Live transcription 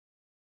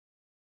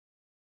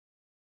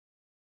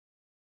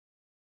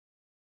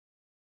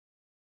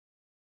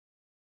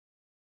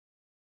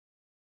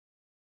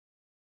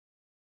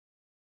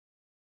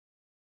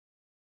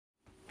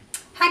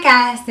Hi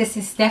guys, this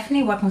is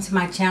Stephanie. Welcome to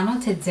my channel.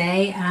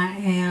 Today I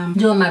am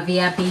doing my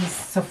VIB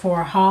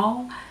Sephora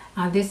haul.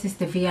 This is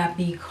the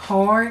VIB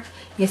card.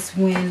 It's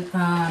when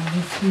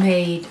you've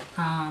made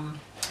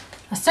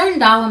a certain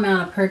dollar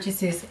amount of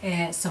purchases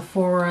at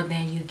Sephora,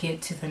 then you get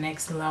to the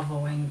next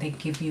level and they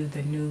give you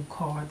the new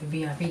card, the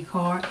VIB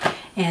card.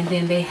 And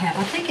then they have,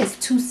 I think it's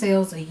 2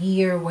 sales a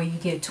year where you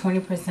get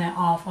 20%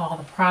 off all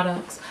the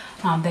products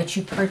that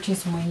you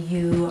purchase when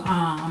you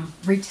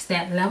reach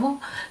that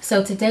level.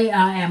 So today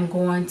I am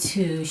going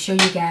to show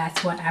you guys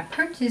what I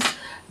purchased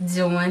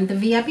during the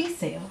VIB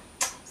sale.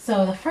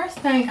 So the first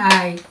thing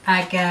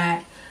I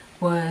got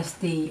was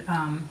the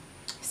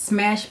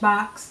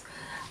Smashbox.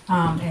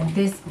 And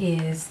this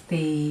is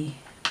the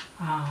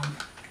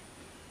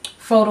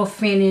photo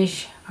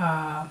finish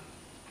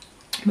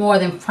more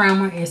than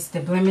primer. It's the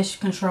blemish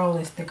control.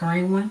 It's the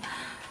green one.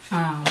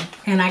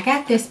 And I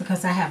got this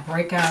because I have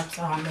breakouts,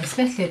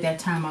 especially at that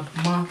time of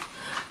the month.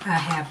 I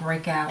have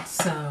breakouts,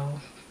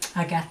 so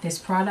I got this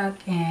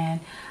product.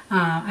 And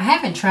I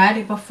haven't tried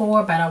it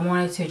before, but I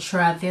wanted to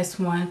try this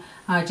one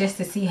just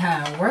to see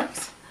how it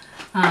works.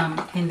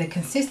 And the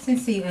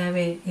consistency of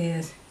it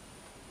is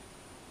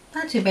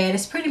not too bad.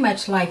 It's pretty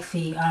much like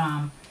the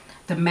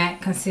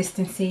matte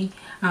consistency.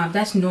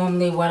 That's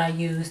normally what I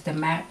use, the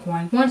matte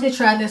one. Wanted to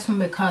try this one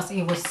because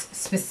it was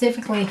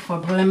specifically for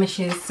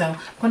blemishes, so I'm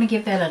going to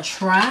give that a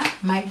try.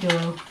 Might do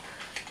a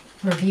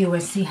review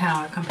and see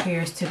how it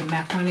compares to the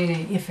matte one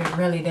and if it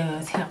really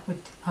does help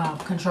with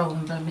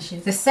controlling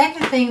blemishes. The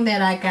second thing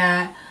that I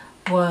got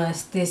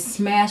was this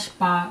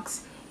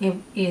Smashbox. It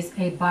is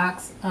a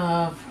box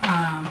of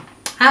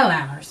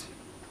eyeliners.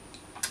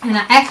 And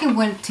I actually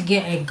went to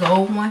get a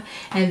gold one,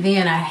 and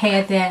then I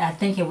had that. I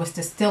think it was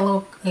the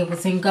Stilo. It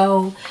was in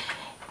gold,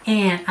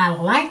 and I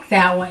liked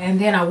that one. And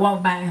then I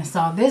walked by and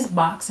saw this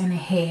box, and it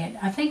had,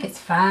 I think it's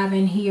 5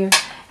 in here.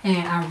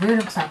 And I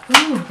really was like,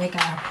 ooh, they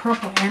got a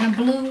purple and a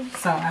blue.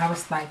 So I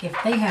was like, if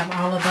they have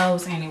all of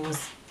those, and it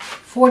was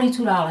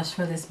 $42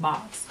 for this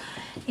box.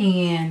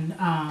 And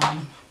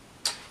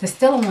the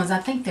Stilo ones, I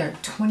think they're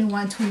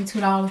 $21,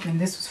 $22, and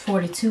this was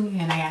 $42,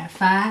 and I got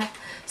 5.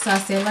 So I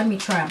said, let me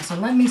try them. So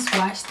let me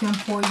swatch them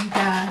for you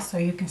guys so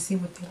you can see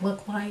what they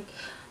look like.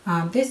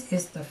 This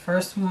is the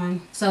first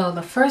one. So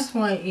the first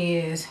one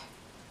is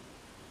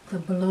the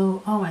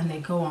blue. Oh, and they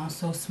go on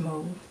so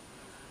smooth.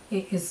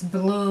 It is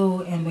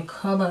blue, and the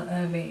color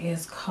of it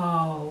is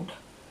called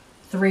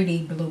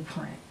 3D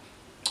Blueprint.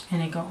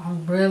 And they go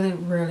on really,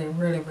 really,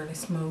 really, really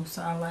smooth.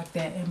 So I like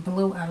that. And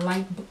blue, I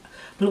like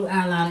blue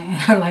eyeliner,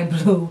 and I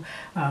like blue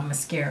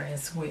mascara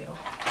as well.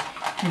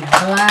 And the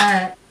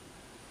black.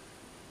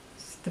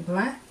 The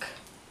black,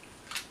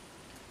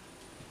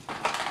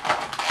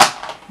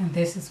 and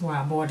this is why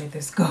I bought it.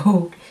 This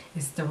gold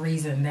is the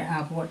reason that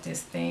I bought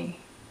this thing.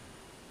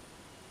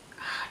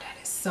 Oh, that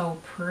is so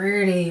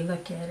pretty.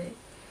 Look at it.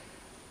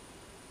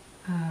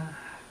 Yeah,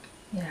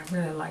 I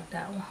really like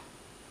that one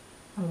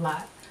a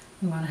lot.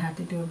 I'm gonna have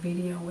to do a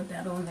video with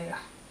that on there.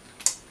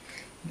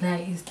 That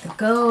is the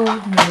gold,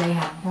 and then they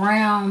have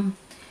brown,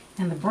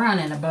 and the brown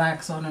and the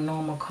blacks are the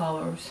normal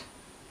colors.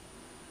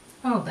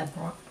 Oh, that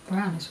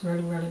brown is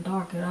really, really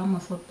dark. It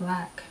almost looks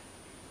black.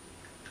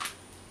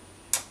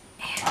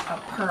 And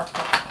a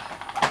purple.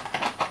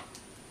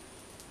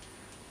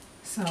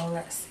 So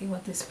let's see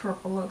what this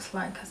purple looks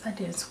like, because I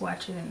didn't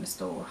swatch it in the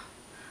store.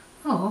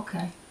 Oh,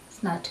 okay.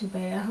 It's not too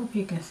bad. I hope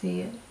you can see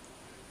it.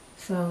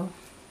 So,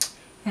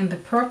 and the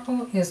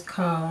purple is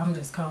called, I'm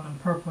just calling them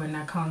purple and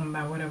not calling them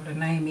by whatever the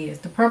name is.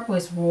 The purple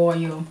is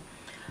Royal.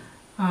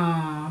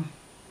 The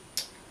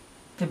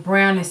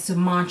brown is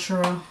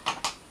Sumatra.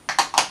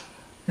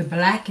 The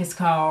black is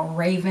called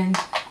Raven.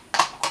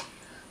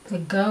 The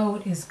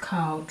gold is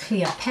called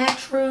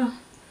Cleopatra.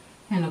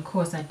 And of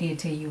course I did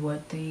tell you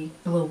what the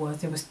blue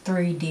was. It was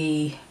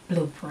 3D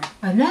Blueprint.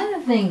 Another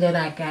thing that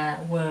I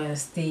got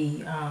was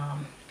the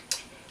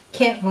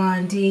Kat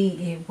Von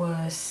D. It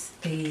was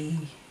the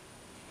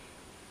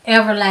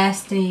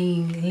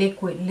Everlasting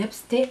Liquid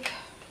Lipstick.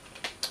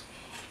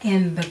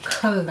 In the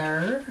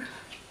color,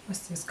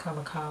 what's this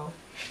color called?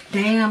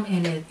 Damn,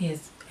 and it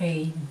is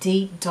a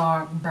deep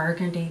dark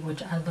burgundy,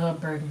 which I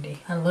love burgundy.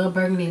 I love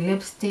burgundy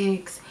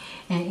lipsticks,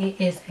 and it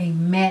is a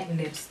matte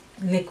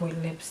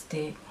liquid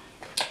lipstick.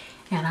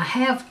 And I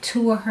have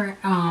 2 of her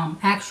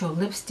actual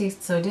lipsticks,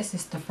 so this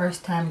is the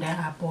first time that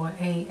I bought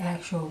a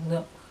actual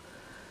lip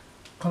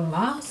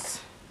gloss.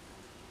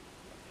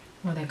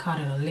 Well, they call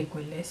it a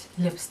liquid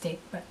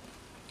lipstick, but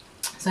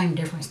same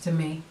difference to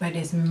me. But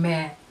it's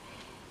matte.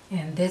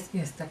 And this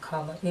is the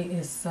color. It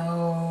is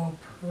so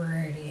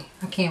pretty.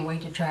 I can't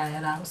wait to try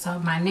that out. So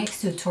my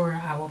next tutorial,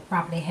 I will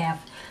probably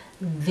have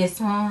this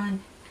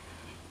on.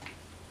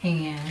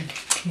 And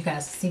you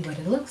guys see what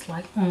it looks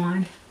like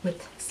on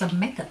with some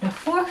makeup. The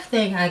fourth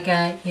thing I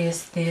got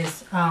is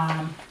this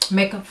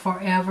Makeup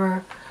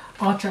Forever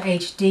Ultra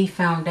HD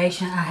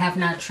foundation. I have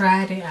not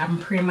tried it. I'm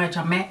pretty much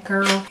a matte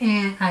girl.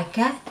 And I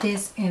got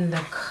this in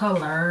the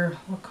color.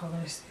 What color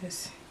is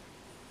this?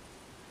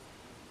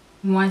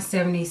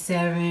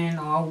 177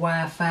 or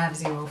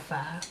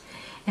Y505.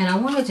 And I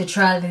wanted to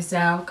try this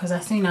out because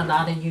I've seen a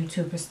lot of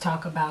YouTubers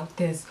talk about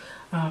this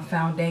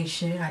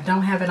foundation. I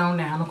don't have it on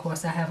now. Of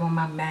course, I have on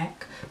my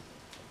Mac.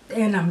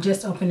 And I'm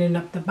just opening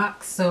up the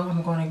box. So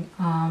I'm going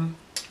to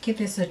give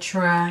this a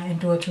try and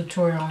do a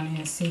tutorial on it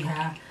and see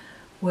how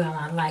well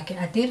I like it.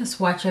 I did a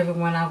swatch of it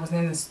when I was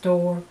in the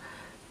store.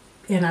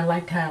 And I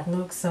liked how it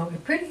looks. So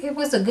it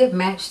was a good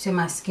match to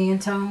my skin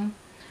tone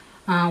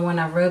when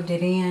I rubbed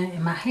it in.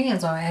 And my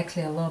hands are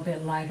actually a little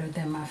bit lighter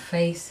than my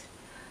face.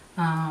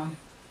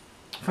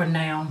 For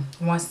now,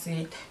 once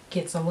it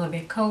gets a little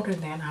bit colder,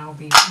 then I'll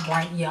be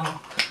bright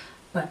yellow.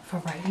 But for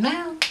right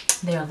now,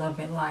 they're a little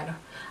bit lighter.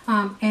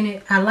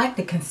 And I like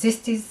the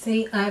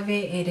consistency of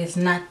it. It is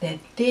not that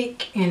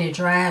thick, and it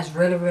dries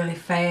really, really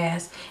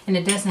fast. And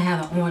it doesn't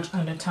have an orange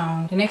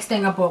undertone. The next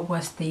thing I bought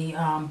was the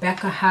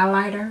Becca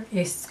highlighter.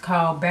 It's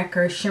called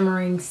Becca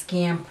Shimmering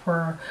Skin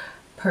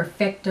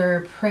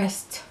Perfector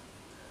Pressed.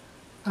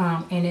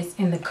 And it's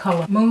in the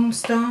color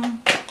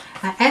Moonstone.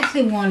 I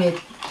actually wanted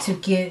to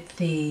get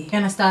the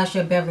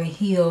Anastasia Beverly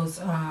Hills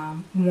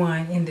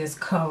one in this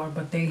color,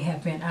 but they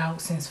have been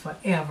out since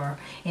forever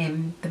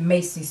in the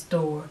Macy's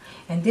store.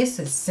 And this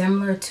is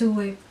similar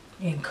to it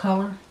in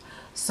color.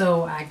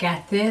 So I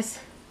got this.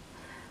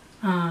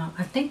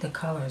 I think the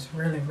color is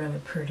really, really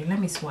pretty. Let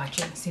me swatch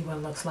it and see what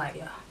it looks like.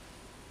 Yeah.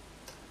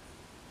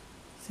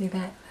 See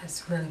that?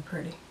 That's really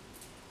pretty.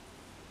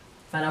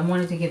 But I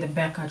wanted to give the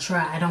Becca a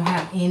try. I don't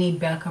have any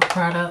Becca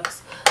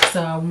products,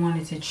 so I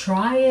wanted to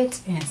try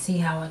it and see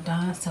how it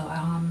does. So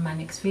my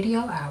next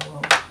video, I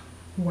will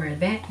wear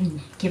that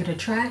and give it a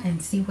try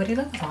and see what it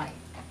looks like.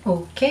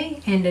 Okay,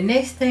 and the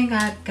next thing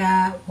I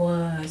got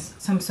was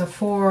some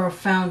Sephora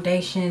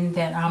foundation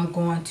that I'm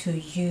going to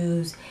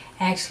use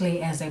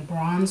actually as a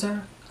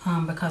bronzer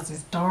because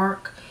it's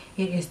dark.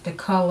 It is the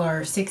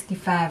color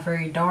 65,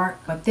 very dark.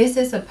 But this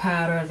is a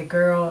powder. The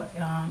girl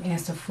in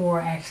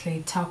Sephora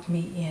actually talked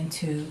me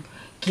into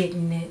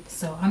getting it.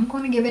 So I'm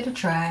going to give it a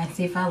try and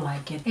see if I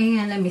like it.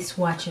 And let me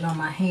swatch it on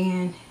my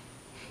hand.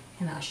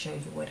 And I'll show you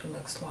what it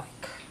looks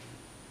like.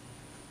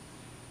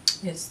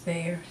 It's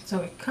there. So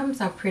it comes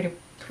out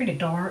pretty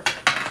dark.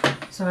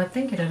 So I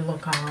think it'll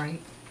look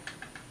alright.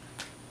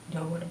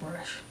 Go with a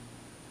brush.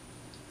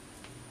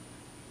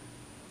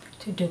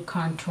 To do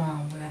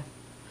contouring with.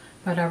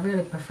 But I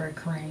really prefer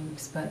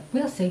creams, but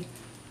we'll see.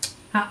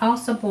 I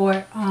also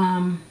bought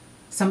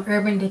some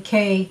Urban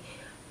Decay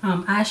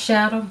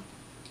eyeshadow,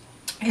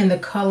 and the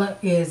color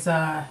is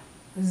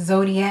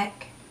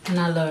Zodiac, and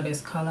I love this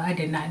color. I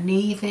did not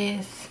need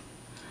this,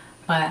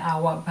 but I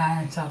walked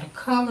by and saw the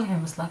color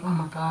and was like, oh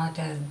my god,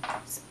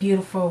 that's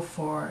beautiful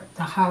for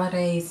the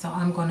holidays. So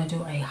I'm going to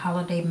do a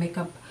holiday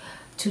makeup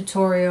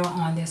tutorial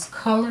on this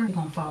color. You're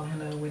going to fall in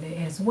love with it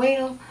as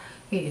well.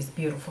 It is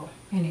beautiful,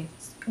 and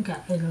it's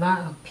got a lot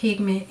of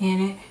pigment in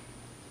it.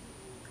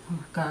 Oh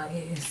my god,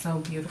 it is so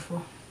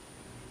beautiful.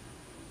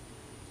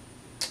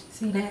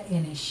 See that?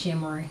 And it's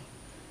shimmery.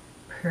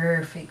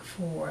 Perfect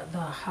for the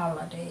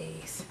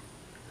holidays.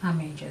 I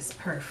mean, just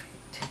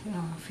perfect. You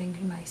know, I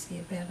think you might see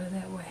it better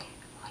that way.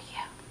 Oh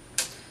yeah,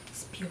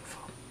 it's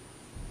beautiful.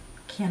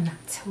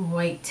 Cannot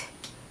wait.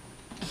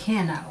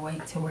 Cannot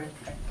wait to wear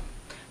that.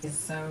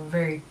 It's a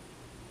very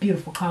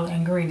beautiful color,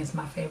 and green is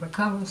my favorite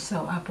color,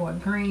 so I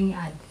bought green.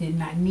 I did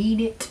not need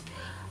it,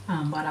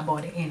 but I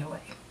bought it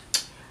anyway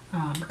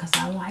because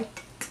I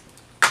liked it.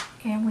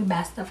 And we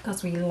buy stuff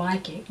because we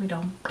like it. We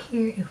don't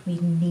care if we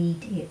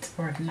need it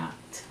or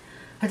not.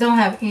 I don't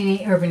have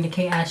any Urban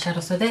Decay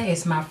eyeshadow, so that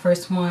is my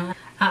first one.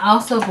 I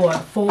also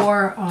bought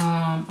 4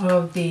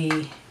 of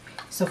the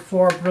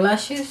Sephora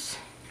blushes.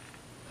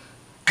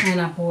 And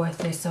I bought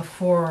the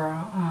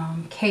Sephora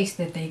case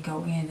that they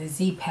go in, the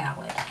Z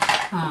palette.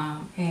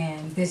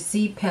 And this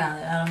Z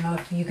palette, I don't know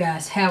if you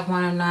guys have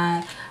one or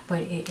not,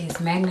 but it is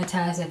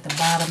magnetized at the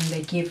bottom.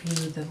 They give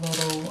you the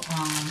little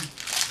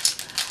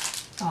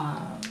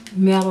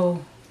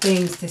metal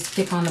things to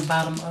stick on the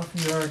bottom of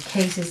your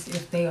cases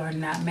if they are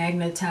not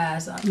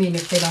magnetized. I mean,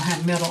 if they don't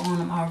have metal on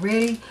them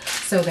already,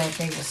 so that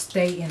they will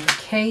stay in the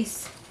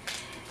case.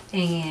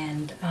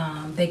 And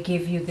they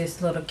give you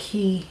this little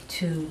key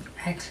to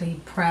actually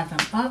pry them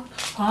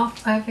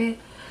off of it.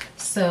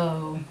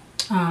 So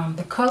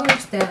the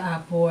colors that I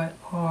bought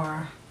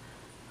are,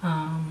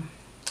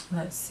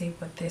 let's see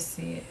what this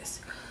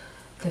is.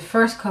 The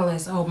first color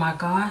is Oh My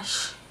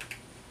Gosh.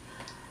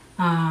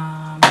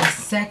 The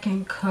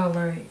second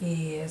color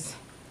is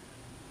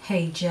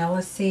Hey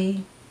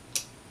Jealousy.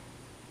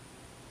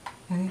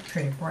 And they're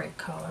pretty bright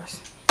colors.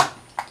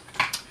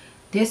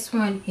 This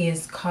one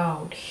is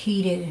called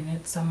Heated, and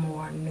it's a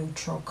more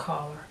neutral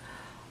color.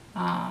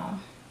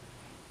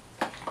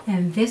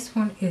 And this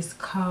one is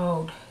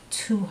called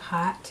Too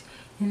Hot,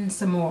 and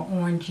it's a more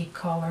orangey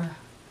color,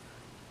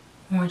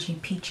 orangey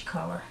peach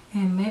color.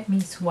 And let me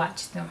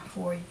swatch them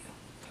for you.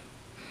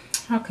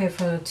 Okay,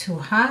 for the Too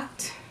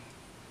Hot,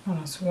 I'm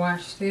going to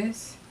swatch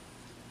this.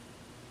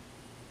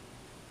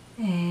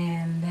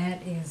 And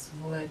that is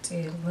what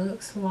it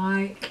looks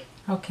like.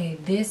 Okay,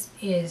 this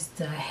is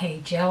the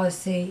Hey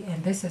Jealousy,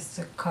 and this is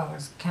the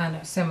colors kind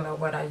of similar to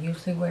what I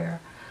usually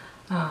wear.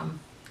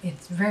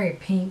 it's very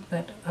pink,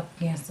 but up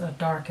against a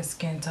darker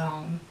skin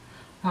tone.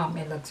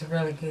 It looks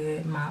really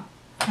good.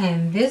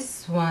 And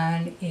this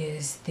one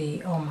is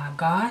the Oh My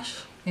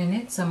Gosh, and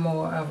it's a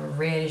more of a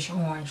reddish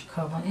orange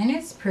color, and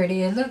it's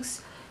pretty. It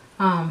looks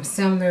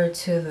similar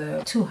to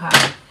the Too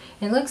Hot.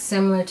 It looks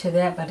similar to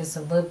that, but it's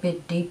a little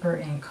bit deeper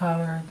in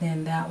color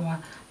than that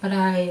one. But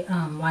I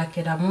like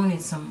it. I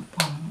wanted some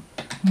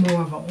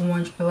more of an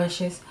orange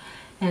blushes.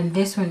 And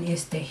this one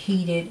is the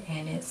Heated,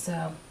 and it's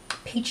a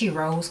peachy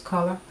rose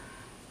color.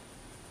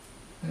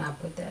 And I'll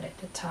put that at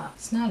the top.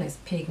 It's not as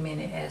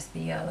pigmented as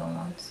the other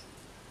ones,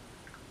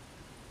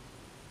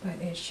 but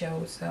it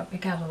shows up.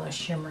 It got a little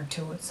shimmer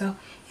to it, so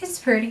it's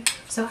pretty.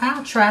 So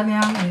I'll try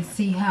them and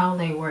see how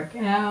they work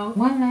out.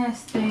 One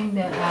last thing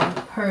that I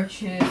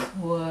purchased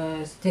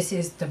was, this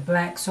is the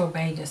Black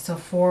Sorbet, the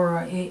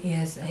Sephora. It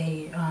is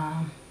a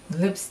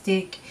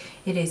lipstick.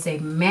 It is a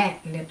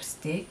matte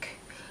lipstick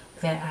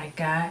that I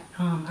got.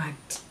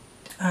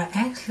 I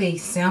actually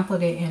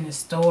sampled it in the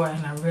store,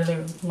 and I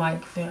really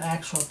like the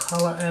actual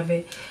color of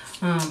it.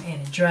 And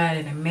it dried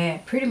in a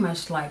matte, pretty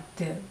much like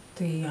the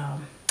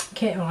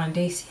Kat Von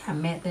D. See how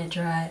matte that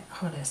dried?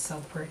 Oh, that's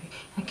so pretty.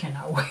 I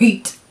cannot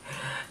wait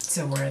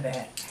to wear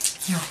that.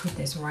 I'll put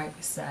this right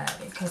beside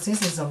it, because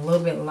this is a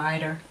little bit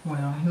lighter.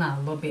 Well, not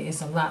a little bit,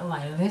 it's a lot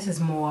lighter. This is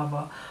more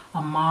of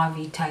a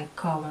mauve type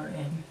color,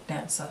 and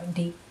that's a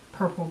deep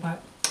purple,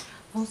 but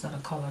those are the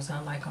colors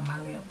I like on my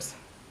lips.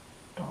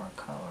 Dark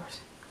colors.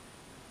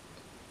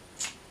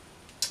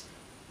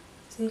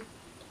 See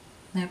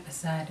that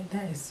beside it?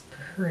 That is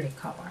pretty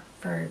color.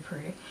 Very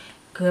pretty.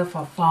 Good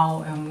for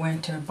fall and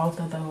winter. Both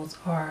of those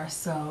are.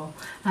 So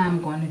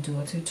I'm going to do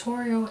a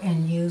tutorial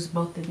and use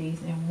both of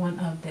these, and one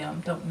of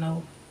them, don't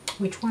know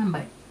which one,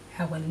 but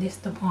I will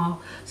list them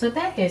all. So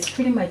that is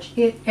pretty much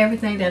it.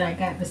 Everything that I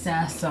got,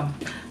 besides some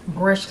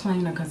brush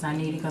cleaner, because I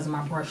need it, because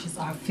my brushes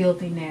are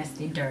filthy,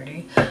 nasty,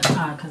 dirty,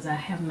 because I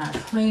have not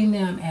cleaned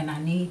them, and I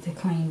need to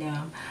clean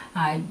them.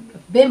 I've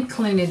been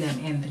cleaning them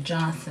in the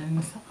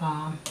Johnson's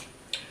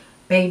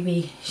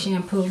baby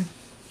shampoo.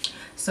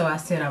 So I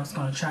said I was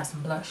going to try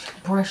some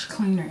brush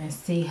cleaner and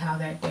see how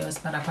that does,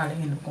 but I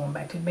probably end up going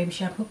back to the baby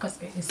shampoo because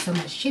it's so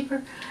much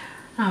cheaper.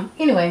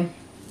 Anyway,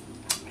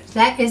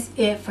 that is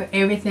it for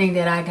everything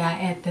that I got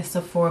at the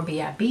Sephora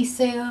VIB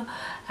sale.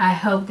 I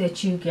hope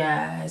that you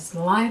guys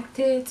liked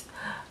it,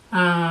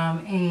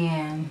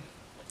 and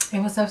it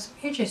was of some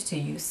interest to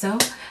you. So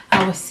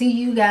I will see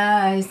you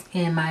guys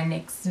in my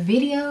next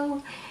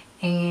video,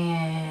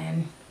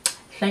 and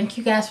thank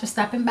you guys for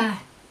stopping by.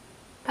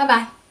 Bye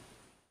bye.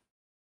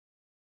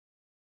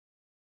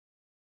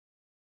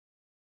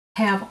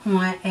 Have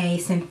on a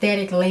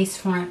synthetic lace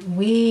front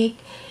wig.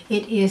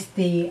 It is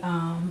the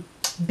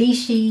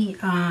Vichy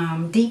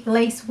deep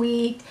lace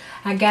wig.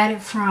 I got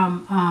it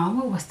from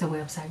what was the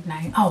website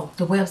name? Oh,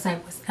 the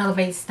website was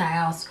Elevate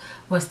Styles,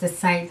 was the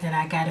site that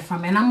I got it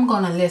from, and I'm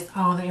going to list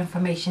all the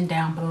information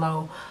down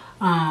below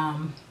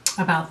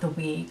about the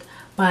wig.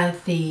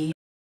 But the